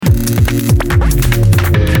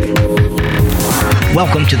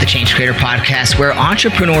Welcome to the Change Creator Podcast, where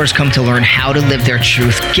entrepreneurs come to learn how to live their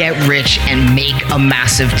truth, get rich, and make a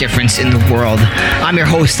massive difference in the world. I'm your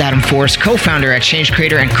host, Adam Force, co-founder at Change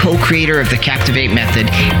Creator and co-creator of the Captivate Method.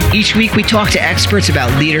 Each week, we talk to experts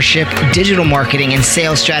about leadership, digital marketing, and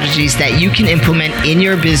sales strategies that you can implement in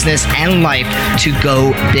your business and life to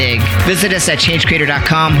go big. Visit us at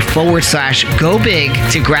changecreator.com/go big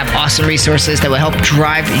to grab awesome resources that will help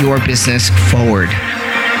drive your business forward.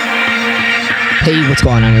 Hey, what's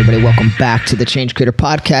going on, everybody? Welcome back to the Change Creator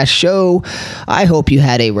Podcast show. I hope you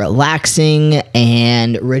had a relaxing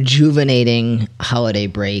and rejuvenating holiday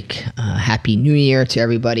break. Happy New Year to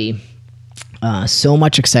everybody. So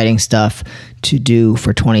much exciting stuff to do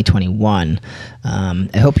for 2021.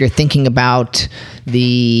 I hope you're thinking about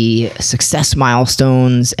the success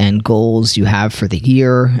milestones and goals you have for the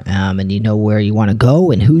year, and you know where you want to go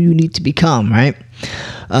and who you need to become, right?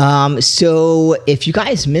 So if you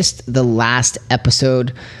guys missed the last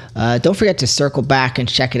episode, don't forget to circle back and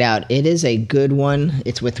check it out. It is a good one.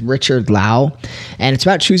 It's with Richard Lau, and it's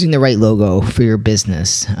about choosing the right logo for your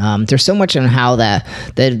business. There's so much on how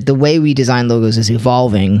the way we design logos is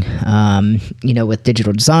evolving, with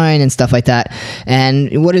digital design and stuff like that.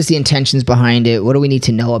 And what is the intentions behind it? What do we need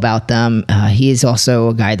to know about them? He is also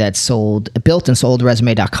a guy that's built and sold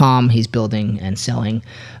resume.com. He's building and selling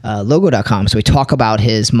logo.com. So we talk about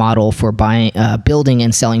his model for building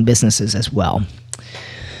and selling businesses as well.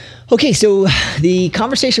 Okay, so the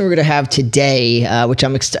conversation we're going to have today, which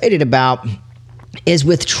I'm excited about, is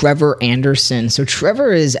with Trevor Anderson. So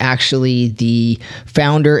Trevor is actually the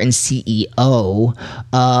founder and CEO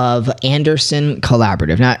of Anderson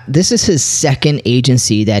Collaborative. Now, this is his second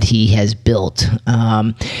agency that he has built,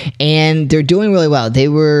 and they're doing really well. They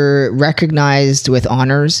were recognized with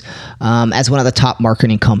honors as one of the top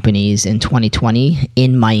marketing companies in 2020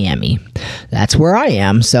 in Miami. That's where I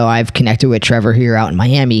am. So I've connected with Trevor here out in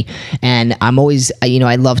Miami, and I'm always, I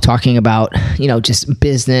love talking about, just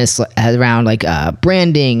business around like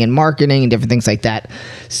branding and marketing and different things like that.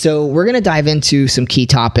 So we're going to dive into some key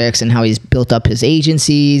topics and how he's built up his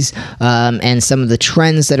agencies, and some of the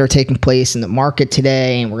trends that are taking place in the market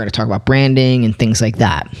today. And we're going to talk about branding and things like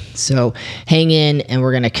that. So hang in, and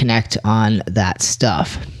we're going to connect on that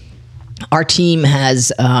stuff. Our team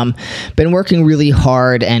has been working really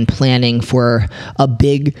hard and planning for a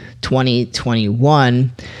big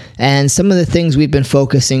 2021. And some of the things we've been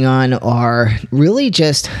focusing on are really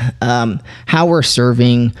just how we're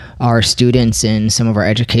serving our students in some of our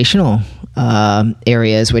educational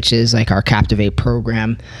areas, which is like our Captivate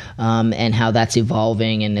program, and how that's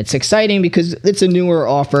evolving. And it's exciting because it's a newer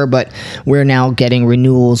offer, but we're now getting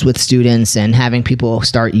renewals with students and having people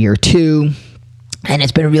start year 2. And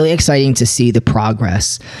it's been really exciting to see the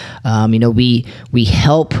progress. We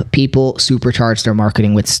help people supercharge their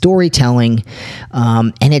marketing with storytelling.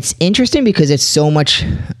 And it's interesting because it's so much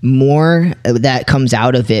more that comes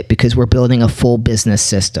out of it because we're building a full business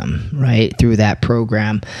system, right, through that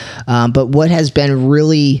program. But what has been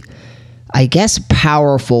really,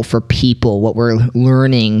 powerful for people, what we're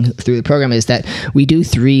learning through the program is that we do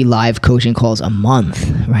 3 live coaching calls a month,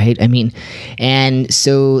 right? And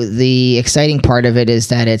so the exciting part of it is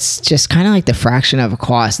that it's just kind of like the fraction of a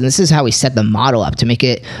cost. And this is how we set the model up to make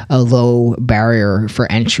it a low barrier for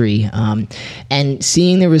entry. And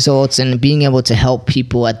seeing the results and being able to help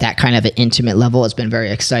people at that kind of an intimate level has been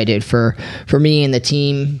very excited for me and the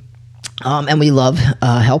team. And we love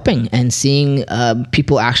helping and seeing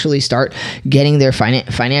people actually start getting their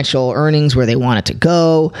financial earnings where they want it to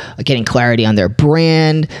go, getting clarity on their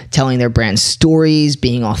brand, telling their brand stories,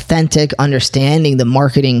 being authentic, understanding the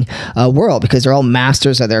marketing world, because they're all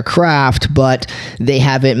masters of their craft, but they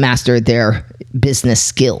haven't mastered their business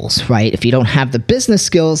skills, right? If you don't have the business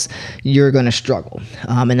skills, you're going to struggle.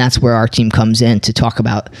 And that's where our team comes in to talk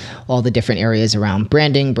about all the different areas around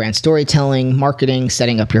branding, brand storytelling, marketing,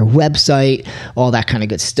 setting up your website, all that kind of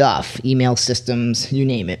good stuff, email systems, you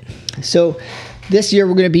name it. So this year,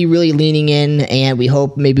 we're going to be really leaning in, and we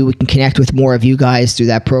hope maybe we can connect with more of you guys through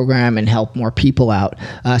that program and help more people out.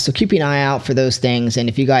 So keep an eye out for those things. And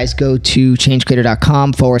if you guys go to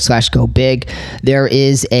changecreator.com/go big, there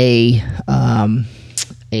is a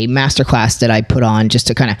masterclass that I put on just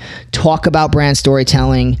to kind of talk about brand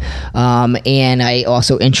storytelling. And I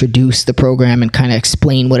also introduce the program and kind of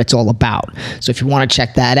explain what it's all about. So if you want to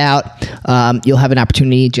check that out, you'll have an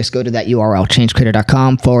opportunity. Just go to that URL,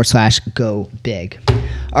 changecreator.com/go big.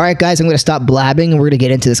 All right, guys, I'm going to stop blabbing and we're going to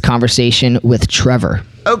get into this conversation with Trevor.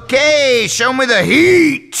 Okay, show me the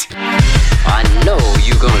heat. I know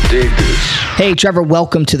you're going to dig this. Hey, Trevor,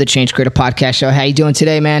 welcome to the Change Creator Podcast Show. How you doing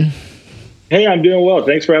today, man? Hey, I'm doing well.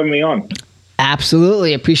 Thanks for having me on.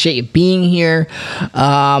 Absolutely. Appreciate you being here.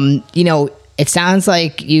 It sounds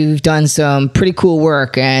like you've done some pretty cool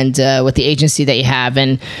work and with the agency that you have,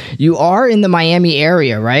 and you are in the Miami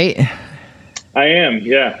area, right? I am.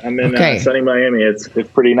 Yeah, I'm in sunny Miami. It's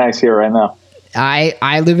pretty nice here right now.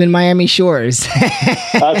 I live in Miami Shores.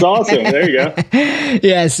 That's awesome. There you go.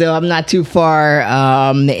 Yeah, so I'm not too far.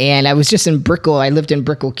 And I was just in Brickell. I lived in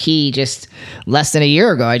Brickell Key just less than a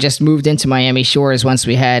year ago. I just moved into Miami Shores once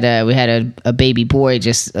we had a baby boy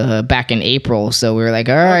just back in April. So we were like,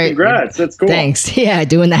 all right. Congrats. That's cool. Thanks. Yeah,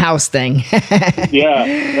 doing the house thing. Yeah,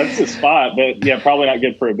 that's the spot. But yeah, probably not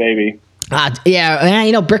good for a baby.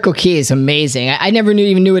 Brickell Key is amazing. I never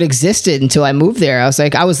even knew it existed until I moved there.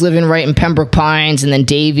 I was living right in Pembroke Pines and then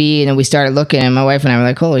Davie, and then we started looking, and my wife and I were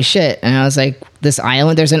like, holy shit. And I was like, there's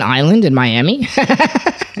an island in Miami?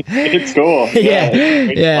 It's cool.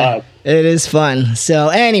 Yeah. It is fun. So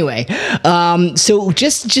anyway, so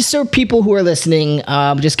just so people who are listening,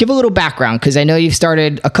 just give a little background, because I know you've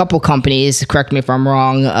started a couple companies. Correct me if I'm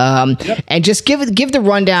wrong. And just give the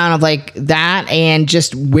rundown of like that and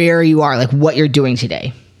just where you are, like what you're doing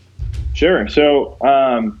today. Sure. So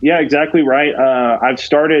exactly right. I've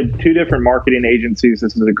started 2 different marketing agencies.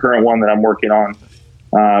 This is the current one that I'm working on.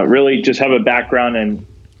 Really just have a background in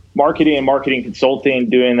marketing and marketing consulting,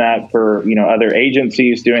 doing that for, other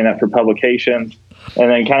agencies, doing that for publications,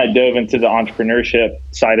 and then kind of dove into the entrepreneurship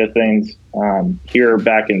side of things here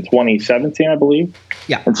back in 2017, I believe.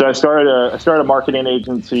 Yeah. And so I started a marketing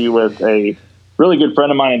agency with a really good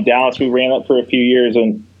friend of mine in Dallas. We ran that for a few years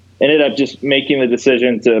and ended up just making the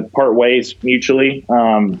decision to part ways mutually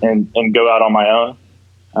and go out on my own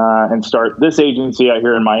and start this agency out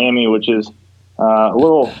here in Miami, which is a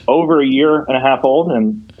little over a year and a half old.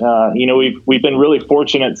 And, we've been really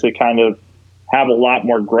fortunate to kind of have a lot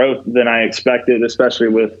more growth than I expected, especially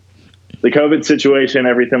with the COVID situation,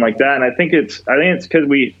 everything like that. And I think it's because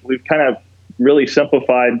we've kind of really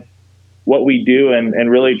simplified what we do and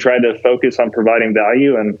really tried to focus on providing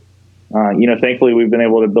value. And, thankfully we've been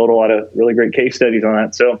able to build a lot of really great case studies on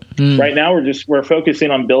that. So right now we're focusing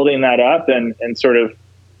on building that up and sort of,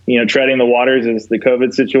 treading the waters as the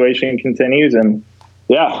COVID situation continues. And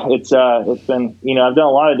yeah, it's been, I've done a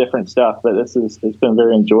lot of different stuff, but it's been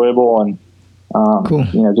very enjoyable and, cool.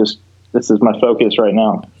 This is my focus right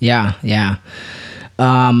now. Yeah. Yeah.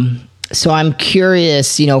 So I'm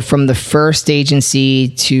curious, from the first agency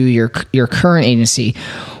to your current agency,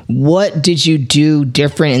 what did you do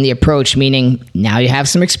different in the approach? Meaning now you have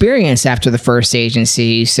some experience after the first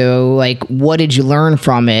agency. So like, what did you learn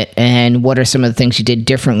from it? And what are some of the things you did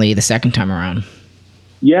differently the second time around?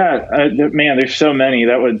 Yeah, man, there's so many.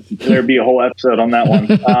 There'd be a whole episode on that one.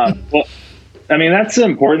 Well, I mean, that's the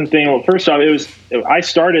important thing. Well, first off, I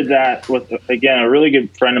started that with, again, a really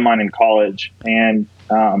good friend of mine in college. And,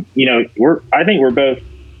 I think we're both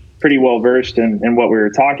pretty well versed in what we were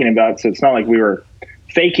talking about. So it's not like we were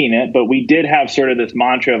faking it, but we did have sort of this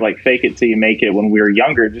mantra of like fake it till you make it when we were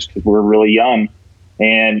younger, just because we were really young.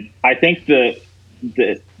 And I think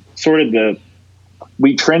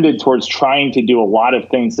we trended towards trying to do a lot of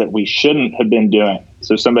things that we shouldn't have been doing.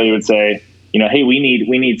 So somebody would say, hey, we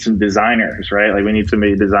need some designers, right? Like we need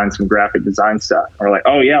somebody to design some graphic design stuff. Or like,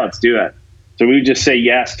 oh yeah, let's do it. So we would just say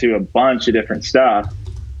yes to a bunch of different stuff.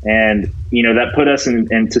 And, that put us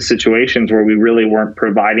into situations where we really weren't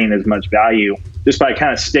providing as much value just by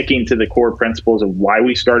kind of sticking to the core principles of why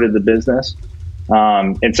we started the business.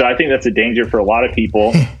 And so I think that's a danger for a lot of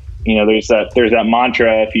people. There's that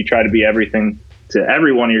mantra, if you try to be everything to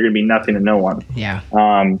everyone, you're going to be nothing to no one. Yeah.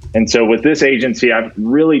 And so with this agency, I've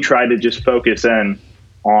really tried to just focus in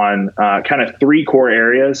on kind of 3 core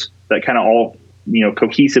areas that kind of all,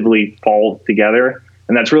 cohesively fall together.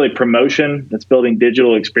 And that's really promotion, that's building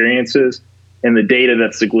digital experiences, and the data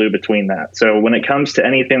that's the glue between that. So when it comes to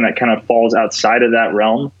anything that kind of falls outside of that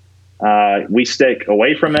realm, we stick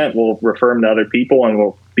away from it. We'll refer them to other people, and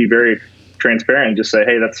we'll be very transparent and just say,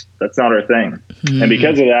 hey, that's not our thing. And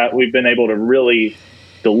because of that, we've been able to really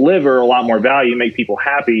deliver a lot more value, make people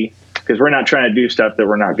happy, because we're not trying to do stuff that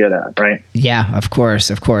we're not good at, right? Yeah, of course.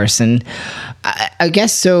 And I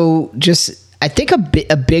guess so. I think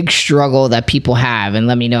a big struggle that people have, and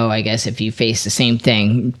let me know, I guess, if you face the same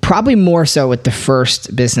thing, probably more so with the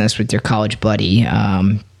first business with your college buddy,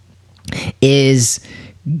 is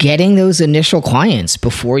getting those initial clients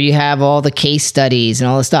before you have all the case studies and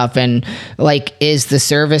all the stuff. And like, is the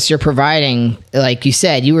service you're providing, like you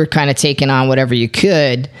said, you were kind of taking on whatever you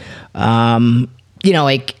could,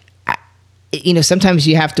 sometimes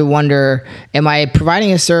you have to wonder, am I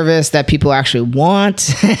providing a service that people actually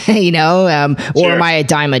want, or Sure. am I a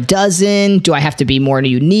dime a dozen? Do I have to be more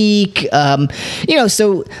unique?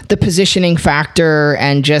 So the positioning factor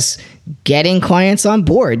and just getting clients on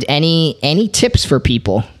board. Any tips for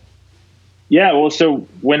people? Yeah, well, so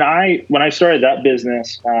when I started that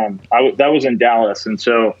business, that was in Dallas, and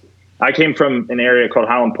so I came from an area called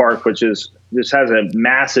Highland Park, which has a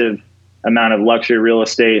massive amount of luxury real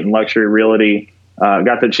estate and luxury realty.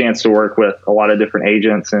 Got the chance to work with a lot of different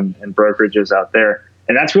agents and brokerages out there,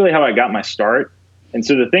 and that's really how I got my start. And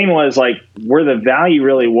so the thing was, like, where the value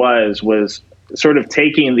really was sort of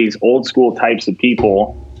taking these old school types of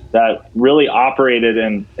people that really operated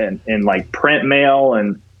in like print mail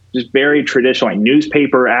and just very traditional, like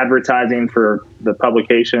newspaper advertising for the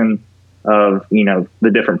publication of,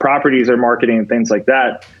 the different properties they're marketing and things like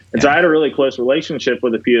that. And so I had a really close relationship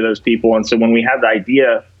with a few of those people. And so when we had the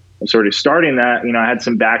idea of sort of starting that, I had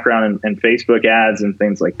some background in Facebook ads and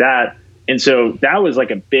things like that. And so that was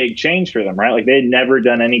like a big change for them, right? Like they had never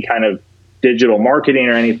done any kind of digital marketing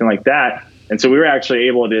or anything like that. And so we were actually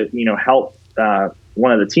able to, help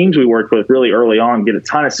one of the teams we worked with really early on get a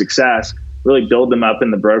ton of success, really build them up in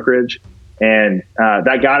the brokerage. And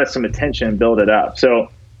that got us some attention and build it up. So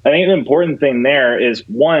I think the important thing there is,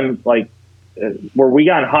 one, like where we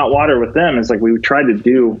got in hot water with them is like we tried to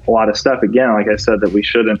do a lot of stuff, again, like I said, that we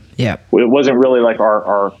shouldn't. Yeah. It wasn't really like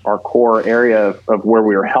our core area of where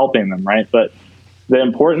we were helping them, right? But the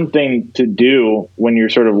important thing to do when you're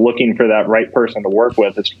sort of looking for that right person to work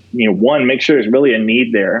with is, one, make sure there's really a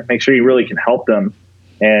need there. Make sure you really can help them.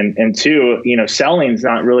 And two, selling is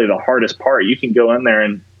not really the hardest part. You can go in there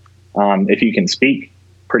and if you can speak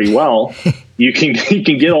pretty well, you can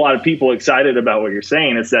get a lot of people excited about what you're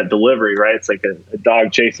saying. It's that delivery, right? It's like a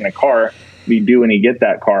dog chasing a car. You do when you get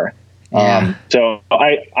that car. Yeah. So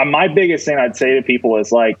my biggest thing I'd say to people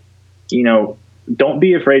is like, don't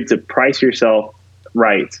be afraid to price yourself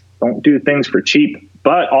right. Don't do things for cheap,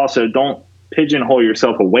 but also don't pigeonhole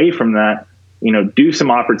yourself away from that. Do some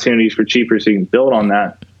opportunities for cheaper so you can build on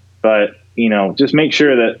that. But, just make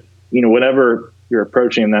sure that, whatever you're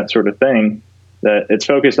approaching that sort of thing, that it's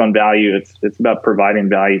focused on value. It's about providing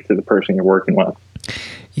value to the person you're working with.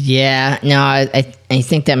 Yeah, no, I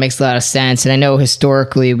think that makes a lot of sense. And I know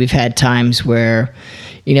historically we've had times where,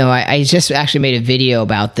 I just actually made a video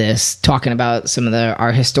about this, talking about some of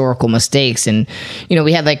our historical mistakes. And,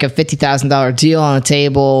 we had like a $50,000 deal on the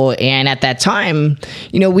table. And at that time,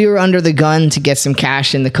 we were under the gun to get some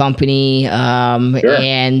cash in the company. Sure.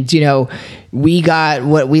 And, we got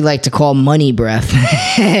what we like to call money breath.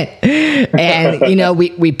 And,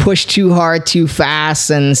 we pushed too hard, too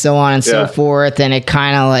fast, and so on and so forth. And it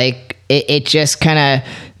kind of like, it just kind of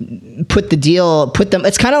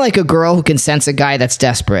it's kind of like a girl who can sense a guy that's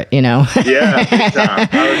desperate, Yeah.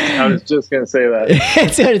 I was just going to say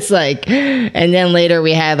that. So it's like, and then later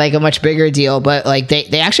we had like a much bigger deal, but like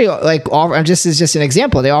they actually like offer, just as just an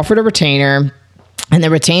example, they offered a retainer. And the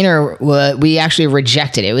retainer, we actually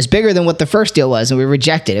rejected it. It was bigger than what the first deal was, and we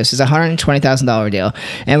rejected it. This was a $120,000 deal.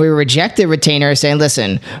 And we rejected retainer saying,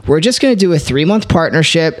 listen, we're just going to do a 3-month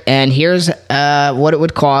partnership, and here's what it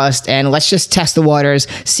would cost, and let's just test the waters,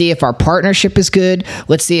 see if our partnership is good.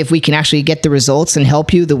 Let's see if we can actually get the results and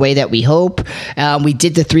help you the way that we hope. We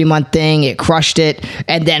did the 3-month thing. It crushed it.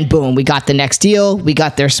 And then, boom, we got the next deal. We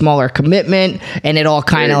got their smaller commitment, and it all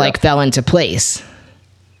kind of like fell into place.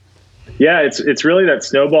 Yeah, it's really that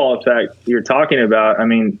snowball effect you're talking about. I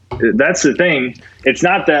mean, that's the thing. It's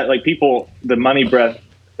not that like people, the money breath,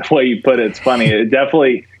 the way you put it, it's funny. It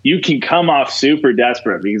definitely, you can come off super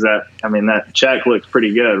desperate because that check looks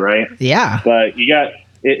pretty good, right? Yeah. But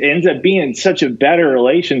it ends up being such a better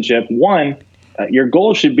relationship. One, your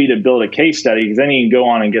goal should be to build a case study because then you can go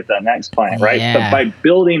on and get that next client, right? Yeah. But by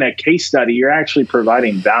building a case study, you're actually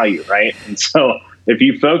providing value, right? And so if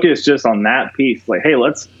you focus just on that piece, like, hey,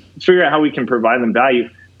 let's figure out how we can provide them value.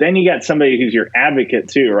 Then you got somebody who's your advocate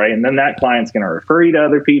too, right? And then that client's going to refer you to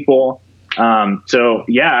other people. So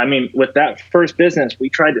yeah, I mean, with that first business, we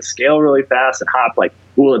tried to scale really fast and hop like,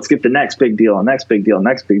 ooh, let's get the next big deal, next big deal,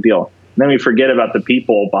 next big deal. And then we forget about the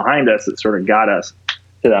people behind us that sort of got us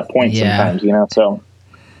to that point sometimes, So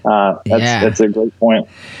that's a great point.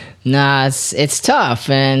 Nah, it's tough.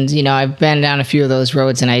 And, I've been down a few of those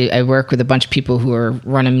roads, and I work with a bunch of people who are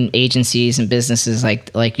running agencies and businesses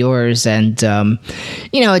like yours. And,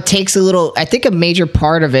 it takes a little, I think a major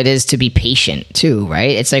part of it is to be patient too,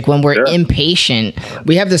 right? It's like when we're impatient,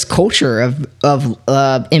 we have this culture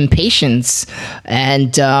of impatience,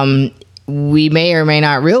 and, we may or may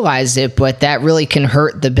not realize it, but that really can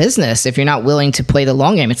hurt the business if you're not willing to play the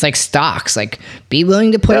long game. It's like stocks. Like, be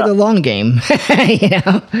willing to play the long game.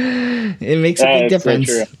 It makes a big difference.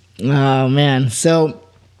 So oh man. So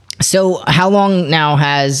how long now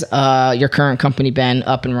has your current company been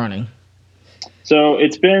up and running? So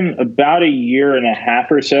it's been about a year and a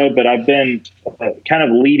half or so, but I've been kind of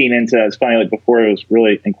leading into that. It's funny, like before it was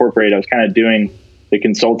really incorporated, I was kind of doing the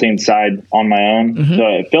consulting side on my own. Mm-hmm. So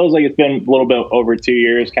it feels like it's been a little bit over 2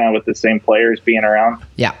 years, kind of with the same players being around.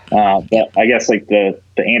 Yeah. But I guess like the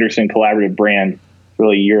Anderson Collaborative brand,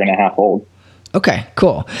 really a year and a half old. Okay,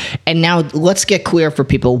 cool. And now let's get clear for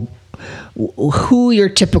people who your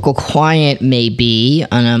typical client may be.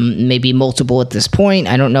 Maybe multiple at this point.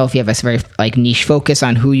 I don't know if you have a very like niche focus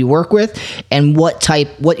on who you work with and what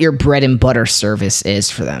your bread and butter service is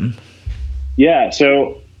for them. Yeah.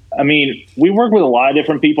 So, I mean, we work with a lot of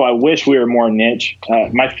different people. I wish we were more niche.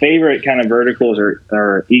 My favorite kind of verticals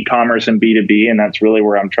are e-commerce and B2B, and that's really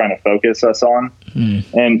where I'm trying to focus us on.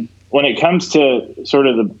 And when it comes to sort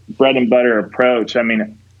of the bread and butter approach, I mean,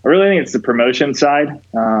 I really think it's the promotion side.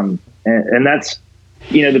 And that's,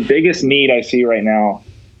 the biggest need I see right now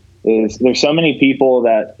is there's so many people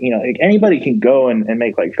that, like anybody can go and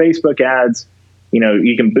make like Facebook ads,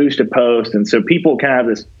 you can boost a post. And so people kind of have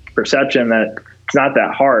this perception that it's not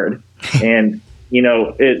that hard. And,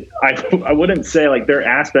 I wouldn't say like there are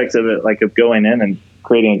aspects of it, like of going in and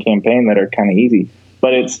creating a campaign that are kind of easy,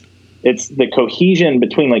 but it's the cohesion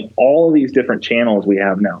between like all of these different channels we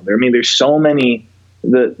have now. There's so many,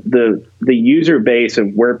 the user base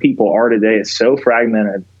of where people are today is so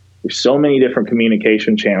fragmented. There's so many different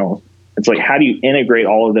communication channels. It's like, how do you integrate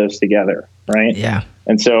all of those together? Right. Yeah.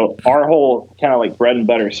 And so our whole kind of like bread and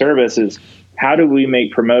butter service is how do we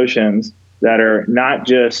make promotions that are not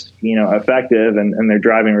just, effective and they're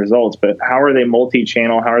driving results, but how are they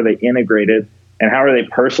multi-channel? How are they integrated? And how are they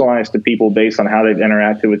personalized to people based on how they've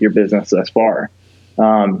interacted with your business thus far?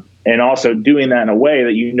 And also doing that in a way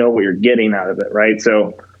that you know what you're getting out of it, right?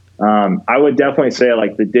 So I would definitely say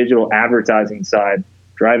like the digital advertising side,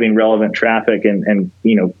 driving relevant traffic and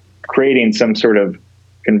creating some sort of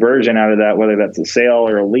conversion out of that, whether that's a sale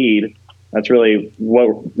or a lead. That's really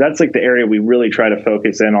that's like the area we really try to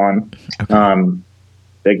focus in on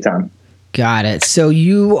big time. Got it. So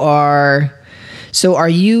are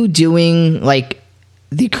you doing like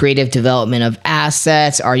the creative development of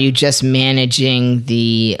assets? Are you just managing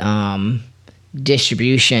the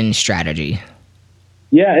distribution strategy?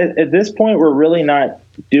 Yeah, at this point, we're really not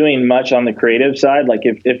doing much on the creative side. Like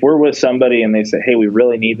if we're with somebody and they say, hey, we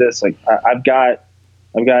really need this, like I've got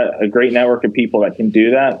a great network of people that can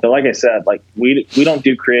do that. But like I said, like we don't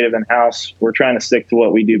do creative in-house. We're trying to stick to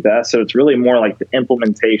what we do best. So it's really more like the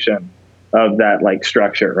implementation of that like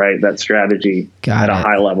structure, right? That strategy at a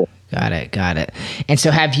high level. Got it. And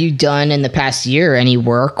so have you done in the past year any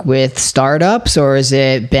work with startups, or has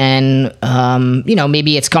it been,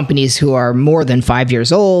 maybe it's companies who are more than 5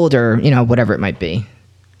 years old or, whatever it might be?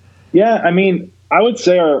 Yeah. I mean, I would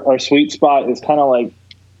say our sweet spot is kind of like,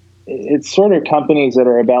 it's sort of companies that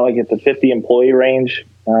are about like at the 50 employee range,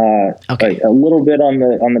 like a little bit on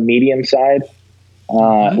the medium side.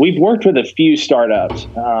 We've worked with a few startups.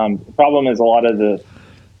 The problem is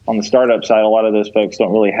on the startup side, a lot of those folks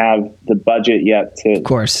don't really have the budget yet to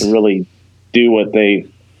really do what they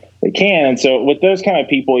can. And so with those kind of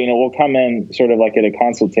people, we'll come in sort of like at a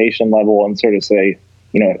consultation level and sort of say,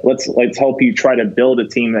 let's help you try to build a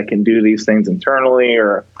team that can do these things internally,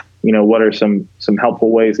 or what are some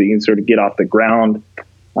helpful ways that you can sort of get off the ground.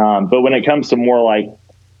 But when it comes to more like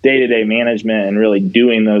day-to-day management and really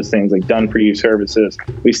doing those things like done for you services,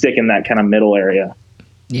 we stick in that kind of middle area.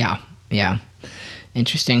 Yeah.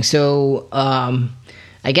 Interesting. So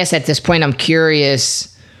I guess at this point, I'm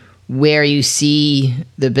curious where you see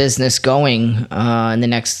the business going in the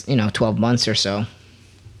next 12 months or so.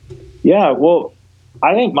 Yeah, well,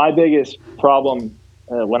 I think my biggest problem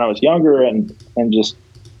when I was younger and just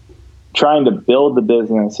trying to build the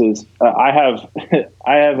business is I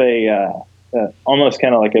have a almost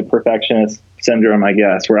kind of like a perfectionist syndrome, I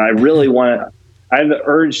guess, where I really I have the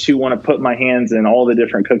urge to want to put my hands in all the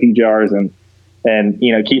different cookie jars and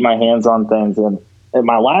keep my hands on things. And in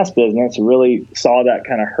my last business, really saw that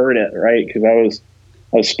kind of hurt it, right? Because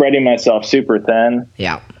I was spreading myself super thin.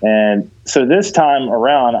 Yeah. And so this time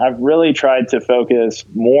around, I've really tried to focus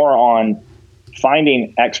more on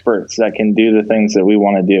finding experts that can do the things that we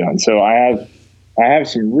want to do. And so I have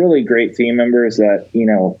some really great team members that,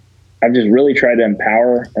 I've just really tried to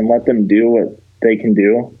empower and let them do what they can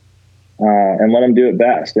do, and let them do it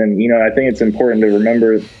best. And, I think it's important to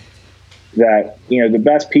remember that, the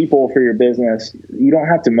best people for your business, you don't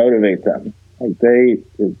have to motivate them. Like the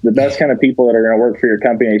best kind of people that are going to work for your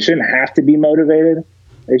company, they shouldn't have to be motivated.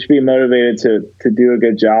 They should be motivated to do a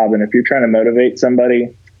good job. And if you're trying to motivate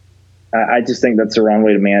somebody, I just think that's the wrong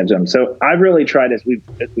way to manage them. So I've really tried, as we've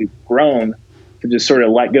grown, to just sort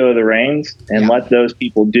of let go of the reins and let those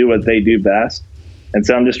people do what they do best. And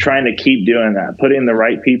so I'm just trying to keep doing that, putting the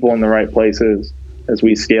right people in the right places as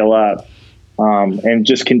we scale up, and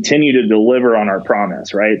just continue to deliver on our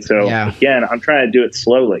promise. Right. So again, I'm trying to do it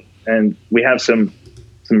slowly, and we have some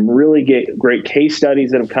really great case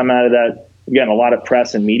studies that have come out of that. We've gotten a lot of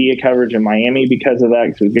press and media coverage in Miami because of that,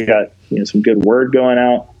 because we've got, some good word going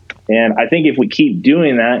out. And I think if we keep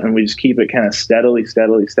doing that and we just keep it kind of steadily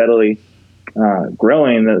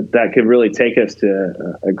growing, that could really take us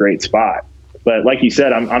to a great spot. But like you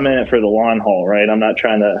said, I'm in it for the long haul, right? I'm not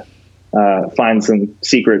trying to find some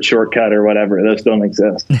secret shortcut or whatever. Those don't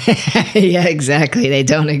exist. Yeah, exactly. They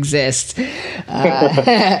don't exist.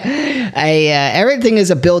 Everything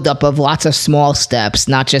is a buildup of lots of small steps,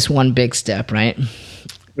 not just one big step, right?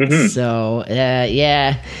 Mm-hmm. So,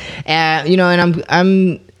 and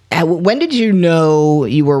I'm. When did you know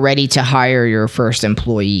you were ready to hire your first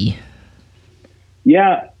employee?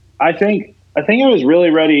 Yeah, I think I was really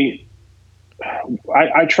ready.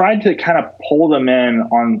 I tried to kind of pull them in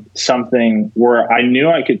on something where I knew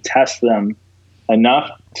I could test them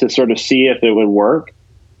enough to sort of see if it would work,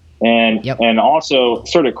 and also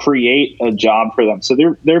sort of create a job for them. So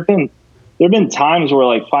there've been times where,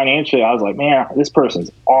 like, financially, I was like, man, this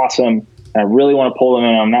person's awesome. I really want to pull them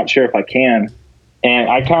in. I'm not sure if I can. And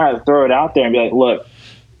I kind of throw it out there and be like, look,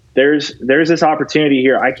 there's this opportunity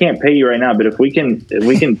here. I can't pay you right now, but if we can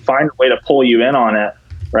find a way to pull you in on it,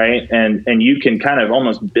 right, and you can kind of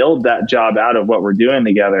almost build that job out of what we're doing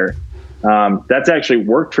together. That's actually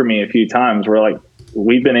worked for me a few times, where, like,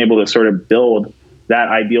 we've been able to sort of build that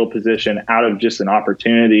ideal position out of just an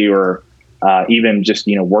opportunity, or even just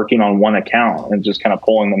working on one account and just kind of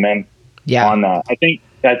pulling them in on that. I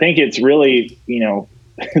think it's really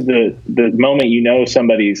the moment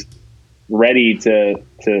somebody's ready to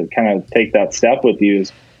kind of take that step with you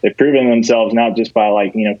is they've proven themselves, not just by,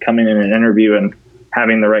 like, coming in an interview and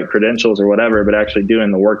having the right credentials or whatever, but actually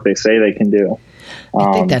doing the work they say they can do.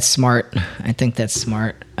 I think that's smart.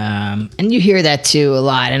 And you hear that too a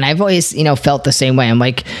lot. And I've always, felt the same way. I'm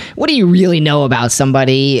like, what do you really know about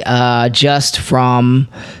somebody just from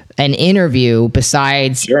an interview,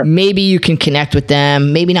 besides maybe you can connect with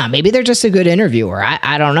them, maybe not, maybe they're just a good interviewer.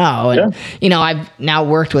 I don't know. And, I've now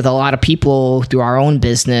worked with a lot of people through our own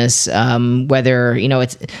business, whether,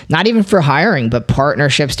 it's not even for hiring, but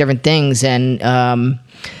partnerships, different things. And,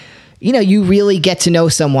 you really get to know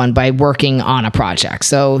someone by working on a project.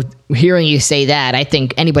 So hearing you say that, I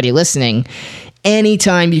think anybody listening,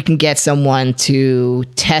 anytime you can get someone to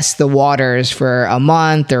test the waters for a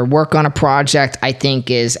month or work on a project, I think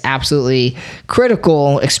is absolutely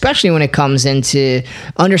critical, especially when it comes into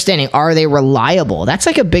understanding, are they reliable? That's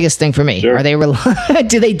like a biggest thing for me. Sure. Are they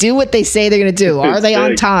do they do what they say they're going to do? Are they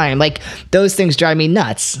on time? Like, those things drive me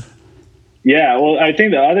nuts. Yeah, well, I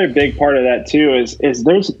think the other big part of that too is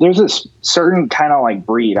there's this certain kind of, like,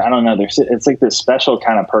 breed. I don't know. It's like this special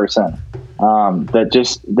kind of person that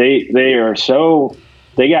just they are so,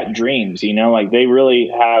 they got dreams, like, they really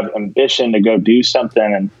have ambition to go do something,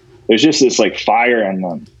 and there's just this, like, fire in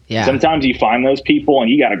them. Yeah. Sometimes you find those people and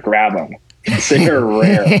you got to grab them. They're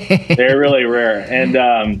rare. They're really rare,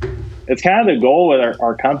 and it's kind of the goal with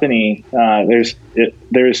our company. There's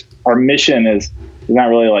our mission is not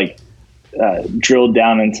really, like, drilled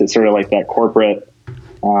down into sort of like that corporate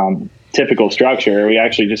typical structure. We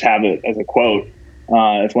actually just have it as a quote.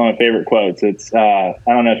 It's one of my favorite quotes. It's I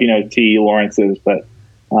don't know if you know T.E. Lawrence is, but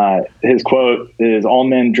his quote is, "All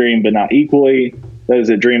men dream, but not equally. Those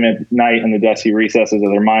that dream at night in the dusty recesses of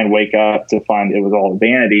their mind wake up to find it was all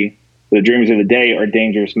vanity. The dreamers of the day are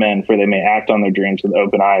dangerous men, for they may act on their dreams with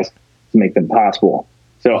open eyes to make them possible."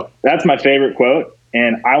 So that's my favorite quote.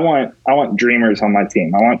 And I want dreamers on my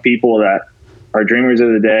team. I want people that are dreamers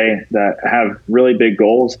of the day, that have really big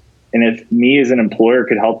goals. And if me as an employer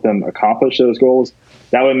could help them accomplish those goals,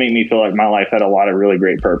 that would make me feel like my life had a lot of really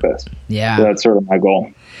great purpose. Yeah. So that's sort of my goal.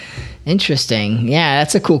 Interesting. Yeah,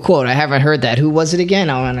 that's a cool quote. I haven't heard that. Who was it again?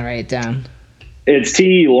 I want to write it down. It's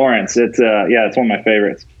T.E. Lawrence. It's it's one of my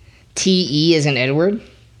favorites. T.E. as in Edward?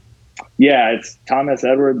 Yeah, it's Thomas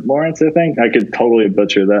Edward Lawrence, I think. I could totally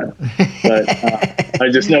butcher that. But I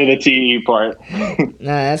just know the T.E. part. No,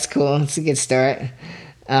 that's cool. It's a good start.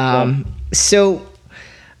 So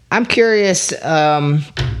I'm curious,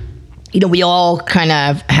 we all kind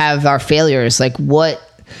of have our failures. Like, what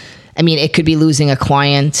I mean, it could be losing a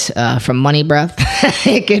client from money breath.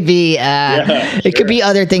 It could be it could be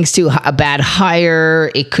other things too. A bad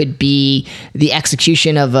hire. It could be the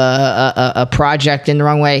execution of a project in the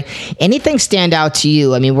wrong way. Anything stand out to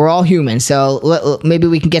you? I mean, we're all human, so maybe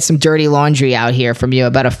we can get some dirty laundry out here from you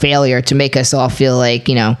about a failure to make us all feel like,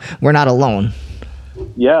 you know, we're not alone.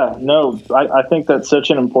 Yeah, no, I think that's such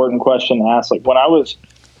an important question to ask. Like when I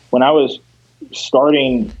was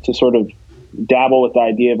starting to sort of dabble with the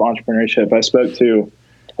idea of entrepreneurship, I spoke to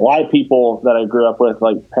a lot of people that I grew up with,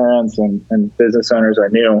 like parents and business owners I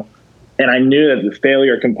knew. And I knew that the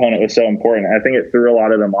failure component was so important. I think it threw a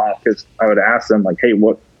lot of them off because I would ask them like, hey,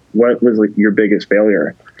 what was like your biggest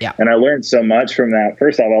failure? Yeah. And I learned so much from that.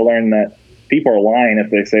 First off, I learned that people are lying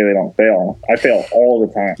if they say they don't fail. I fail all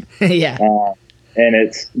the time. Yeah. And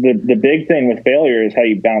it's the big thing with failure is how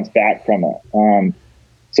you bounce back from it.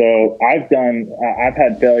 So I've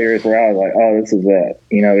had failures where I was like, oh, this is it.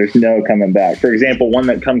 You know, there's no coming back. For example, one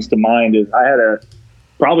that comes to mind is I had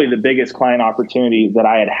probably the biggest client opportunity that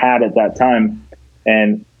I had at that time.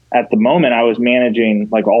 And at the moment I was managing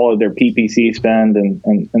like all of their PPC spend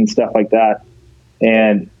and stuff like that.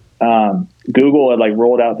 And Google had like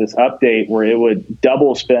rolled out this update where it would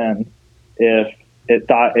double spend if it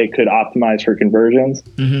thought it could optimize for conversions.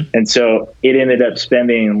 Mm-hmm. And so it ended up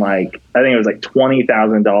spending like, I think it was like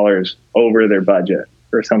 $20,000 over their budget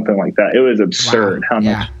or something like that. It was absurd how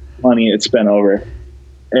much money it spent over.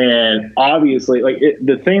 And obviously like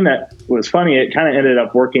the thing that was funny, it kind of ended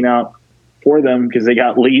up working out for them because they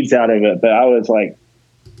got leads out of it. But I was like,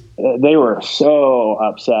 they were so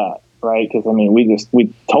upset, right? Because I mean,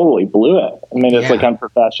 we totally blew it. I mean, it's like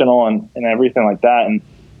unprofessional and everything like that. And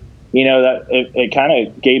you know, that it kind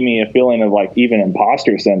of gave me a feeling of like even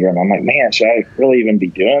imposter syndrome. I'm like, man, should I really even be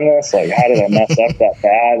doing this? Like, how did I mess up that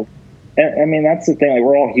bad? And I mean, that's the thing. Like,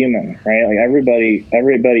 we're all human, right? Like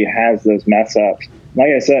everybody has those mess ups.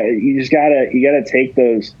 Like I said, you just gotta take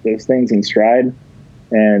those things in stride,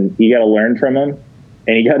 and you gotta learn from them,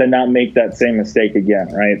 and you gotta not make that same mistake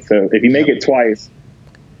again, right? So if you make it twice,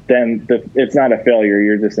 then it's not a failure.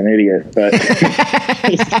 You're just an idiot. But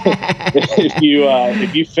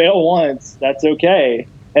if you fail once, that's okay.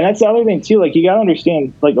 And that's the other thing too. Like you got to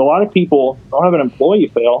understand, like a lot of people don't have an employee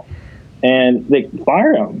fail and they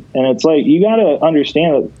fire them. And it's like, you got to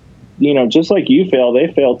understand that, you know, just like you fail,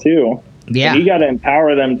 they fail too. Yeah. And you got to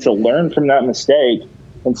empower them to learn from that mistake.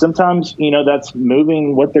 And sometimes, you know, that's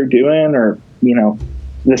moving what they're doing, or, you know,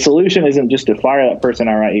 the solution isn't just to fire that person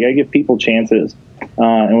outright. You got to give people chances.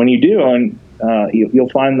 And when you do, and you'll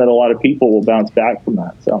find that a lot of people will bounce back from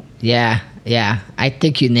that. So yeah, I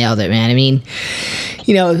think you nailed it, man. I mean,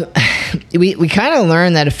 you know, we kind of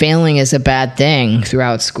learn that failing is a bad thing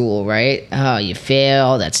throughout school, right? Oh, you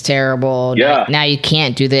fail, that's terrible. Yeah. Now you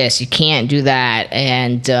can't do this, you can't do that,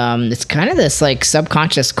 and it's kind of this like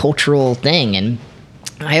subconscious cultural thing. And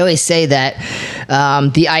I always say that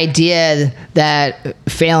the idea that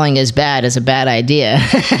failing is bad is a bad idea.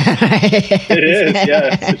 It is,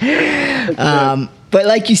 yeah. But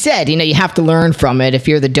like you said, you know, you have to learn from it. If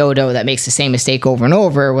you're the dodo that makes the same mistake over and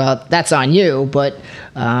over, well, that's on you. But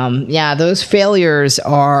yeah, those failures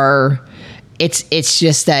are, it's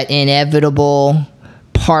just that inevitable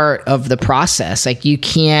part of the process. Like you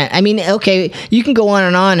can't, I mean, okay, you can go on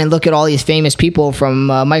and look at all these famous people from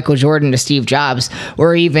Michael Jordan to Steve Jobs,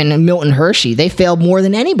 or even Milton Hershey. They failed more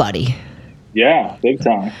than anybody. Yeah, big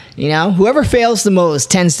time. You know, whoever fails the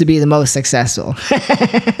most tends to be the most successful.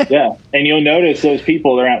 Yeah, and you'll notice those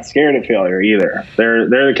people, they're not scared of failure either. They're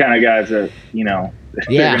the kind of guys that, you know,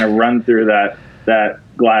 they're going to run through that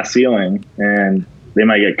glass ceiling, and they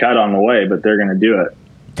might get cut on the way, but they're going to do it.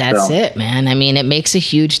 That's it, man. I mean, it makes a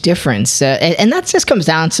huge difference. And that just comes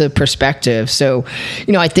down to perspective. So,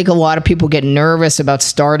 you know, I think a lot of people get nervous about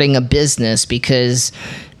starting a business because,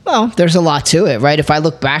 well, there's a lot to it, right? If I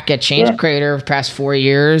look back at Change Creator the past 4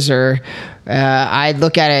 years, or I'd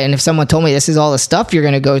look at it, and if someone told me this is all the stuff you're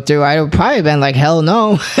going to go through, I would probably have been like, hell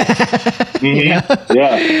no. You know?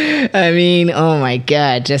 Yeah. I mean, oh my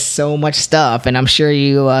God, just so much stuff. And I'm sure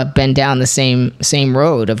you been down the same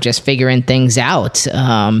road of just figuring things out.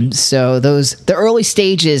 So the early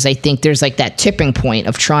stages, I think there's like that tipping point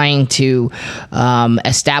of trying to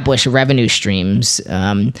establish revenue streams.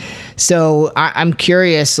 So I'm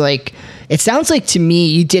curious, like, it sounds like to me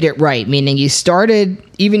you did it right, meaning you started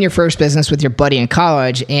even your first business with your buddy in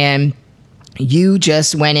college, and you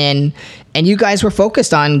just went in and you guys were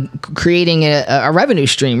focused on creating a revenue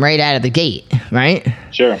stream right out of the gate, right?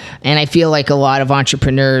 Sure. And I feel like a lot of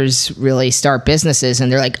entrepreneurs really start businesses and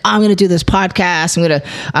they're like, oh, I'm going to do this podcast.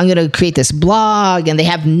 I'm going to create this blog, and they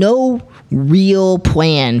have no real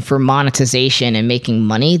plan for monetization and making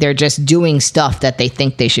money. They're just doing stuff that they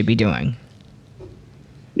think they should be doing.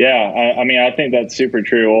 Yeah, I mean, I think that's super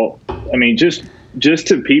true. Well, I mean, just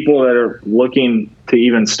to people that are looking to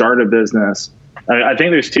even start a business, I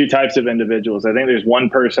think there's two types of individuals. I think there's one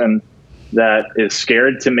person that is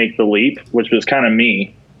scared to make the leap, which was kind of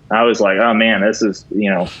me. I was like, oh man, this is,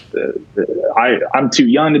 I'm too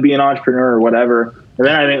young to be an entrepreneur or whatever. And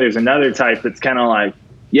then I think there's another type that's kind of like,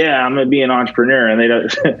 yeah, I'm going to be an entrepreneur. And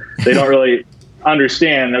they don't really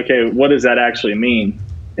understand, okay, what does that actually mean?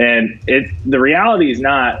 And the reality is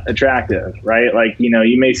not attractive, right? Like,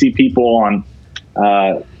 you may see people on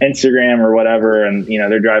Instagram or whatever, and,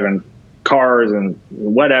 they're driving cars and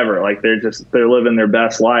whatever, like they're living their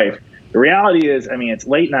best life. The reality is, I mean, it's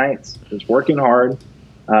late nights, it's working hard.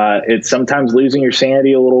 It's sometimes losing your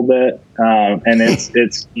sanity a little bit. And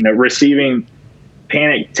it's receiving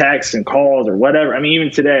panic texts and calls or whatever. I mean,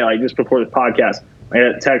 even today, like just before this podcast, I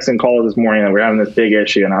had texts and calls this morning that we're having this big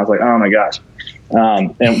issue. And I was like, oh my gosh.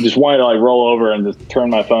 And just wanted to like roll over and just turn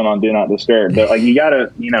my phone on Do Not Disturb. But like, you got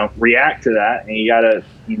to, react to that, and you got to,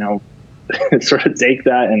 sort of take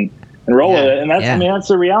that and roll with it. And that's, I mean, that's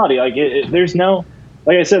the reality. Like there's no,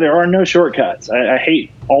 like I said, there are no shortcuts. I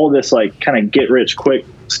hate all of this, like kind of get rich quick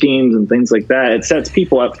schemes and things like that. It sets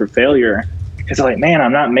people up for failure. It's like, man,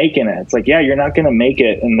 I'm not making it. It's like, yeah, you're not going to make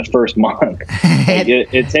it in the first month. Like,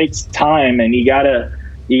 it takes time, and you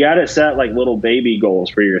gotta set like little baby goals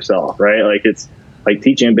for yourself, right? Like it's like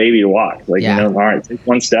teaching a baby to walk. Like, all right, take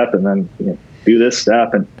one step and then do this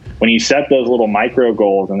step. And when you set those little micro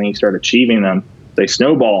goals and then you start achieving them, they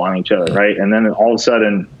snowball on each other, right? And then all of a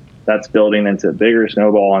sudden that's building into a bigger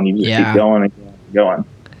snowball, and you just keep going and going.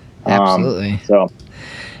 Absolutely.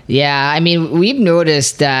 I mean, we've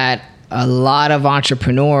noticed that a lot of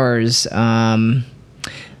entrepreneurs,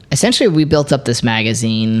 essentially we built up this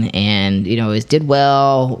magazine, and it did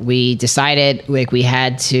well. We decided like we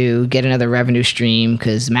had to get another revenue stream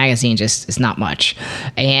because magazine just is not much.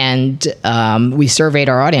 And we surveyed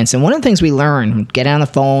our audience, and one of the things we learned getting on the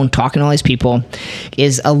phone, talking to all these people,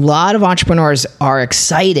 is a lot of entrepreneurs are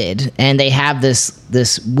excited and they have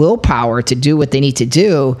this willpower to do what they need to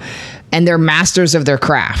do. And they're masters of their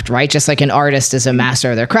craft, right? Just like an artist is a master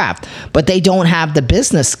of their craft, but they don't have the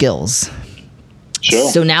business skills.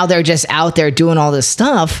 Sure. So now they're just out there doing all this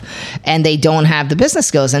stuff, and they don't have the business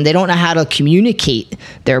skills, and they don't know how to communicate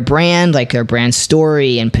their brand, like their brand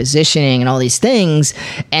story and positioning and all these things.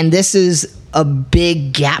 And this is a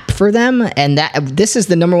big gap for them. And this is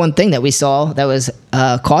the number one thing that we saw that was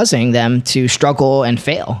causing them to struggle and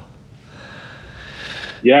fail.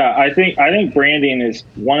 Yeah, I think branding is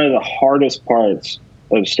one of the hardest parts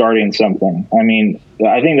of starting something. I mean,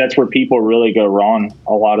 I think that's where people really go wrong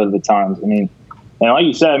a lot of the times. I mean, and like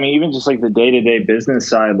you said, I mean, even just like the day-to-day business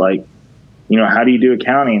side, like, how do you do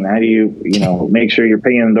accounting? How do you, make sure you're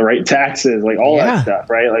paying the right taxes, like all that stuff,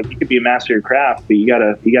 right? Like you could be a master of your craft, but you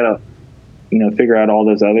gotta, figure out all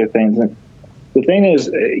those other things. And the thing is,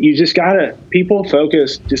 you just people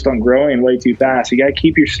focus just on growing way too fast. You gotta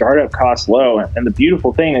keep your startup costs low. And the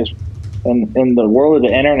beautiful thing is, in the world of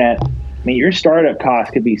the internet, I mean, your startup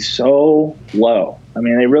cost could be so low. I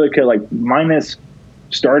mean, they really could, like, minus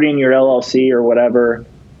starting your LLC or whatever.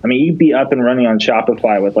 I mean, you'd be up and running on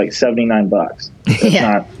Shopify with like $79.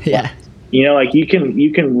 Like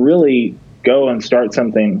you can really go and start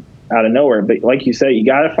something out of nowhere. But like you say, you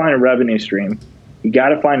got to find a revenue stream. You got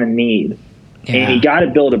to find a need, and you got to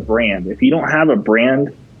build a brand. If you don't have a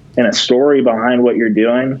brand and a story behind what you're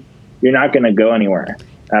doing, you're not going to go anywhere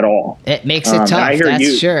at all. It makes it tough. I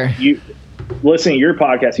hear you listening to your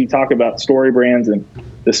podcast, you talk about story brands, and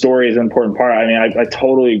the story is an important part. I mean, I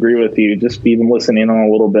totally agree with you. Just even listening on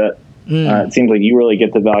a little bit, it seems like you really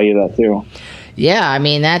get the value of that too. Yeah, I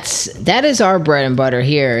mean, that is our bread and butter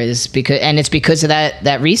here, it's because of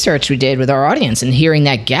that research we did with our audience and hearing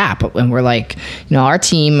that gap. And we're like, our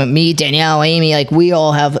team, me, Danielle, Amy, like we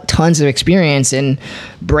all have tons of experience in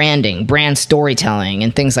branding, brand storytelling,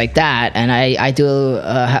 and things like that. And I do,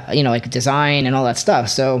 like design and all that stuff.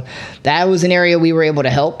 So that was an area we were able to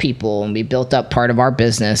help people, and we built up part of our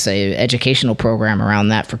business, a educational program around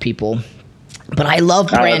that for people. But I love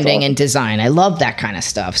branding and design. I love that kind of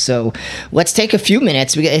stuff. So let's take a few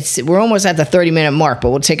minutes. We're almost at the 30-minute mark,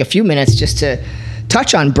 but we'll take a few minutes just to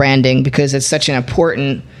touch on branding because it's such an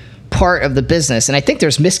important part of the business. And I think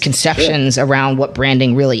there's misconceptions around what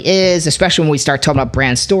branding really is, especially when we start talking about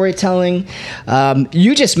brand storytelling.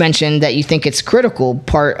 You just mentioned that you think it's a critical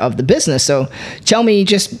part of the business. So tell me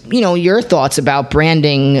just, your thoughts about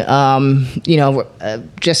branding,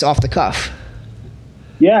 just off the cuff.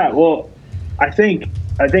 Yeah, well, I think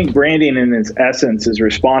I think branding in its essence is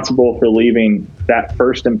responsible for leaving that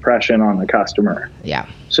first impression on the customer. Yeah.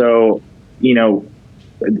 So,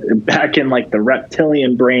 back in like the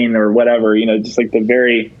reptilian brain or whatever, just like the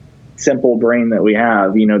very simple brain that we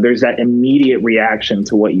have, there's that immediate reaction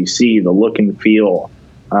to what you see, the look and feel.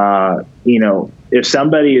 If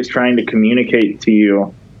somebody is trying to communicate to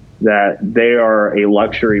you that they are a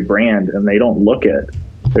luxury brand and they don't look it,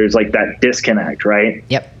 there's like that disconnect, right?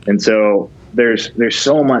 Yep. And so there's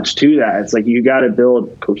so much to that. It's like you got to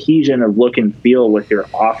build cohesion of look and feel with your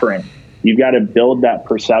offering. You've got to build that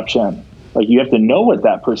perception. Like you have to know what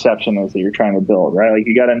that perception is that you're trying to build, right? Like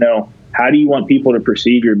you got to know, how do you want people to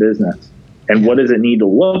perceive your business, and what does it need to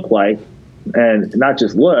look like, and not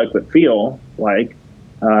just look, but feel like,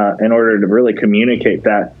 in order to really communicate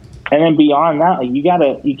that. And then beyond that, like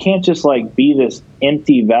you can't just like be this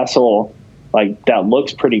empty vessel, like that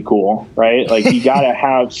looks pretty cool, right? Like you got to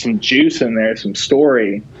have some juice in there, some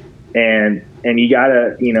story, and you got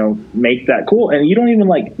to, make that cool. And you don't even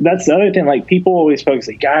like, that's the other thing. Like people always focus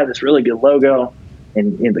like, God, this really good logo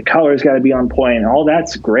and the color's got to be on point and all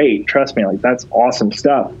that's great. Trust me, like that's awesome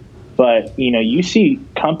stuff. But, you see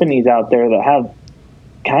companies out there that have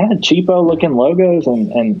kind of cheapo looking logos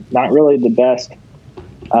and not really the best,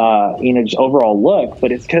 just overall look,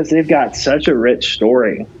 but it's because they've got such a rich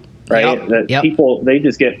story, right? That people, they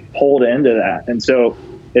just get pulled into that. And so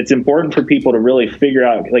it's important for people to really figure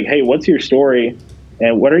out like, hey, what's your story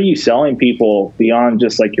and what are you selling people beyond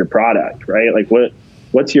just like your product, right? Like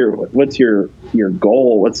what's your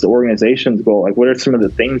goal? What's the organization's goal? Like what are some of the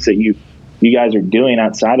things that you guys are doing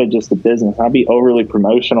outside of just the business? Not be overly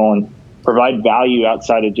promotional and provide value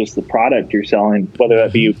outside of just the product you're selling, whether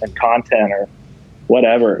that be in content or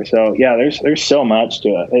whatever. So yeah, there's so much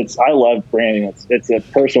to it. I love branding. It's a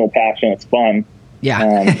personal passion. It's fun.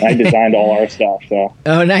 Yeah. I designed all our stuff. So.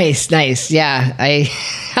 Oh, nice. Yeah.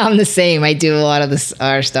 I'm the same. I do a lot of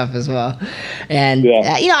our stuff as well. And,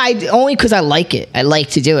 I only because I like it. I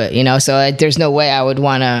like to do it, so there's no way I would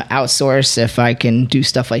want to outsource if I can do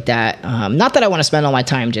stuff like that. Not that I want to spend all my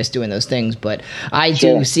time just doing those things, but I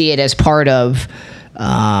do see it as part of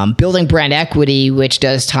building brand equity, which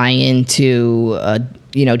does tie into,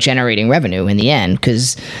 generating revenue in the end.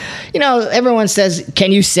 Because, everyone says,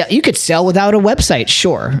 can you sell? You could sell without a website.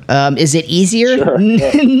 Sure. Is it easier? Sure.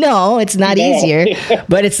 No, it's not easier.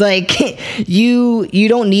 But it's like you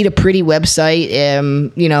don't need a pretty website,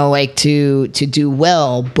 like to do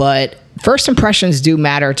well. But first impressions do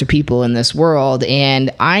matter to people in this world.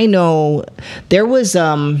 And I know there was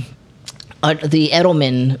the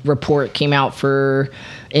Edelman report came out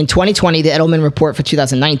in 2020, the Edelman report for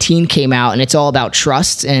 2019 came out, and it's all about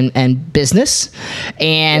trust and business.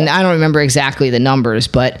 And I don't remember exactly the numbers,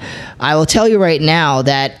 but I will tell you right now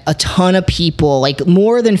that a ton of people, like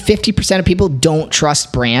more than 50% of people, don't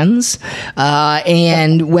trust brands.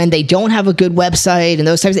 And when they don't have a good website and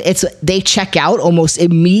those types, they check out almost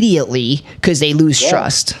immediately because they lose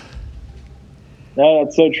trust. No,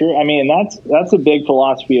 that's so true. I mean, that's a big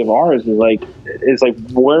philosophy of ours is like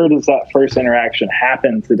where does that first interaction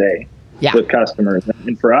happen today with customers?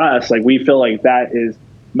 And for us, like we feel like that is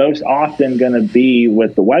most often going to be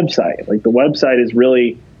with the website. Like the website is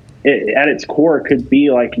really at its core could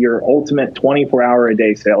be like your ultimate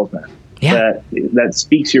 24-hour-a-day salesman that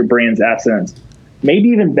speaks your brand's essence, maybe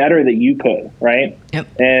even better than you could, right?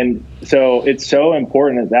 Yep. And so it's so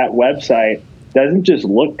important that website doesn't just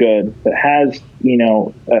look good, but has,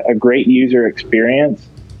 a great user experience.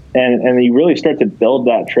 And you really start to build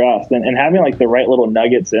that trust and having like the right little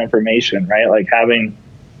nuggets of information, right? Like having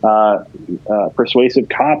persuasive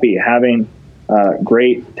copy, having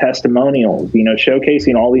great testimonials,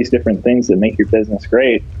 showcasing all these different things that make your business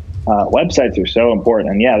great. Websites are so important.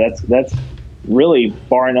 And that's really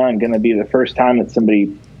bar none going to be the first time that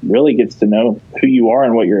somebody really gets to know who you are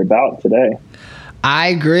and what you're about today. I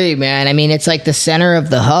agree, man. I mean, it's like the center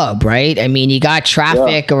of the hub, right? I mean, you got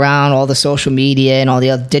traffic around all the social media and all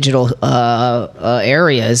the other digital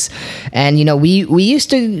areas. And, we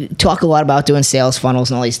used to talk a lot about doing sales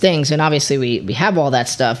funnels and all these things. And obviously we have all that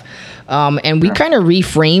stuff. And we kind of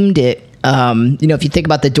reframed it. If you think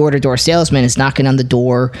about the door-to-door salesman is knocking on the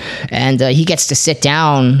door and he gets to sit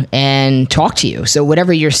down and talk to you. So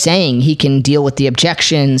whatever you're saying, he can deal with the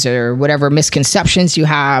objections or whatever misconceptions you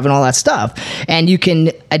have and all that stuff. And you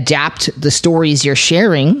can adapt the stories you're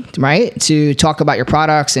sharing, right, to talk about your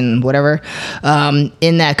products and whatever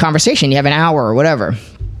in that conversation. You have an hour or whatever.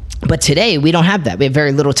 But today we don't have that. We have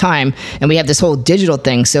very little time, and we have this whole digital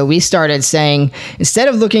thing. So we started saying, instead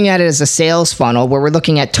of looking at it as a sales funnel where we're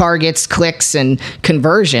looking at targets, clicks, and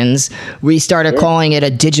conversions, we started calling it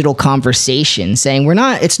a digital conversation, saying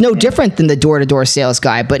it's no different than the door-to-door sales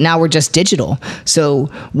guy, but now we're just digital. So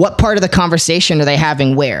what part of the conversation are they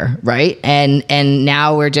having where, right? And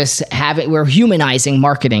now we're humanizing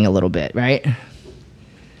marketing a little bit, right?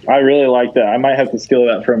 I really like that. I might have to steal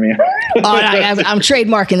that from you. I'm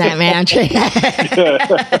trademarking that, man.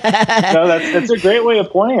 No, that's a great way of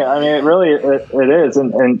playing it. I mean, it is.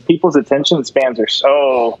 And people's attention spans are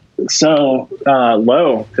so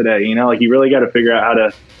low today. You know, like you really got to figure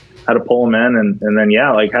out how to pull them in, and then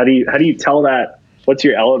like how do you tell that? What's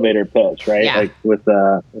your elevator pitch, right? Yeah. Like with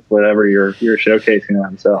whatever you're showcasing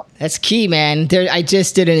them. So that's key, man. I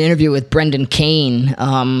just did an interview with Brendan Kane.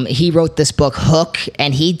 He wrote this book Hook,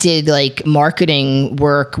 and he did like marketing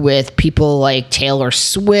work with people like Taylor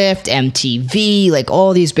Swift, MTV, like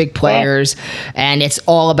all these big players. Wow. And it's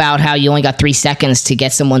all about how you only got 3 seconds to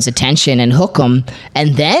get someone's attention and hook them,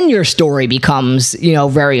 and then your story becomes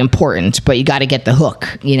very important. But you got to get the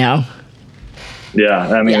hook, Yeah,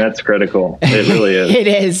 I mean, that's critical. It really is. It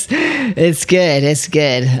is. It's good. It's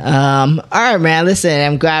good. All right, man. Listen,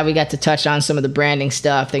 I'm glad we got to touch on some of the branding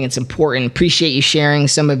stuff. I think it's important. Appreciate you sharing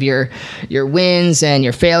some of your wins and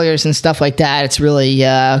your failures and stuff like that. It's really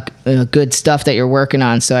good stuff that you're working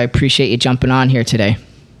on. So I appreciate you jumping on here today.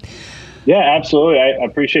 Yeah, absolutely. I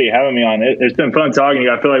appreciate you having me on. It's been fun talking to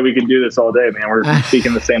you. I feel like we could do this all day, man. We're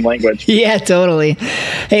speaking the same language. Yeah, totally.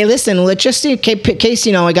 Hey, listen, just in case,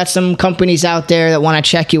 I got some companies out there that want to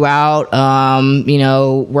check you out,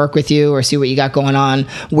 work with you or see what you got going on.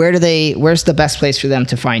 Where's the best place for them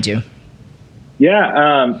to find you?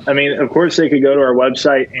 Yeah, I mean, of course, they could go to our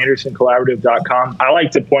website, andersoncollaborative.com. I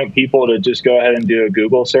like to point people to just go ahead and do a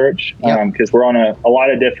Google search because we're on a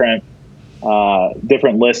lot of different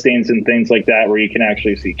listings and things like that where you can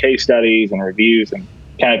actually see case studies and reviews and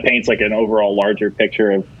kind of paints like an overall larger picture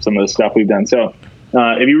of some of the stuff we've done. So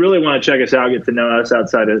if you really want to check us out, get to know us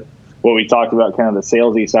outside of what we talked about, kind of the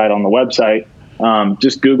salesy side on the website,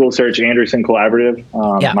 just Google search Anderson Collaborative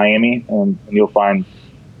Miami, and you'll find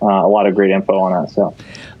a lot of great info on that. So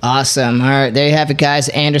awesome. All right, there you have it, guys.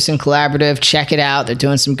 Anderson Collaborative. Check it out. They're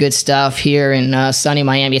doing some good stuff here in sunny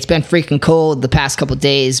Miami. It's been freaking cold the past couple of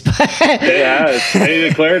days. Yeah, they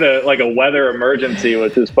declared a weather emergency,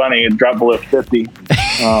 which is funny. It dropped below 50.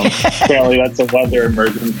 Apparently that's a weather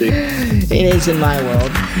emergency. It is in my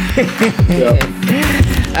world. Yep.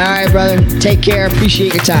 All right, brother. Take care.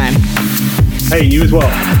 Appreciate your time. Hey, you as well.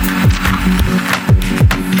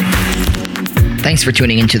 Thanks for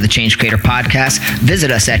tuning into the Change Creator Podcast. Visit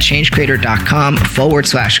us at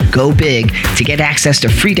changecreator.com/go big to get access to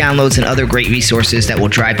free downloads and other great resources that will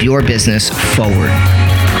drive your business forward.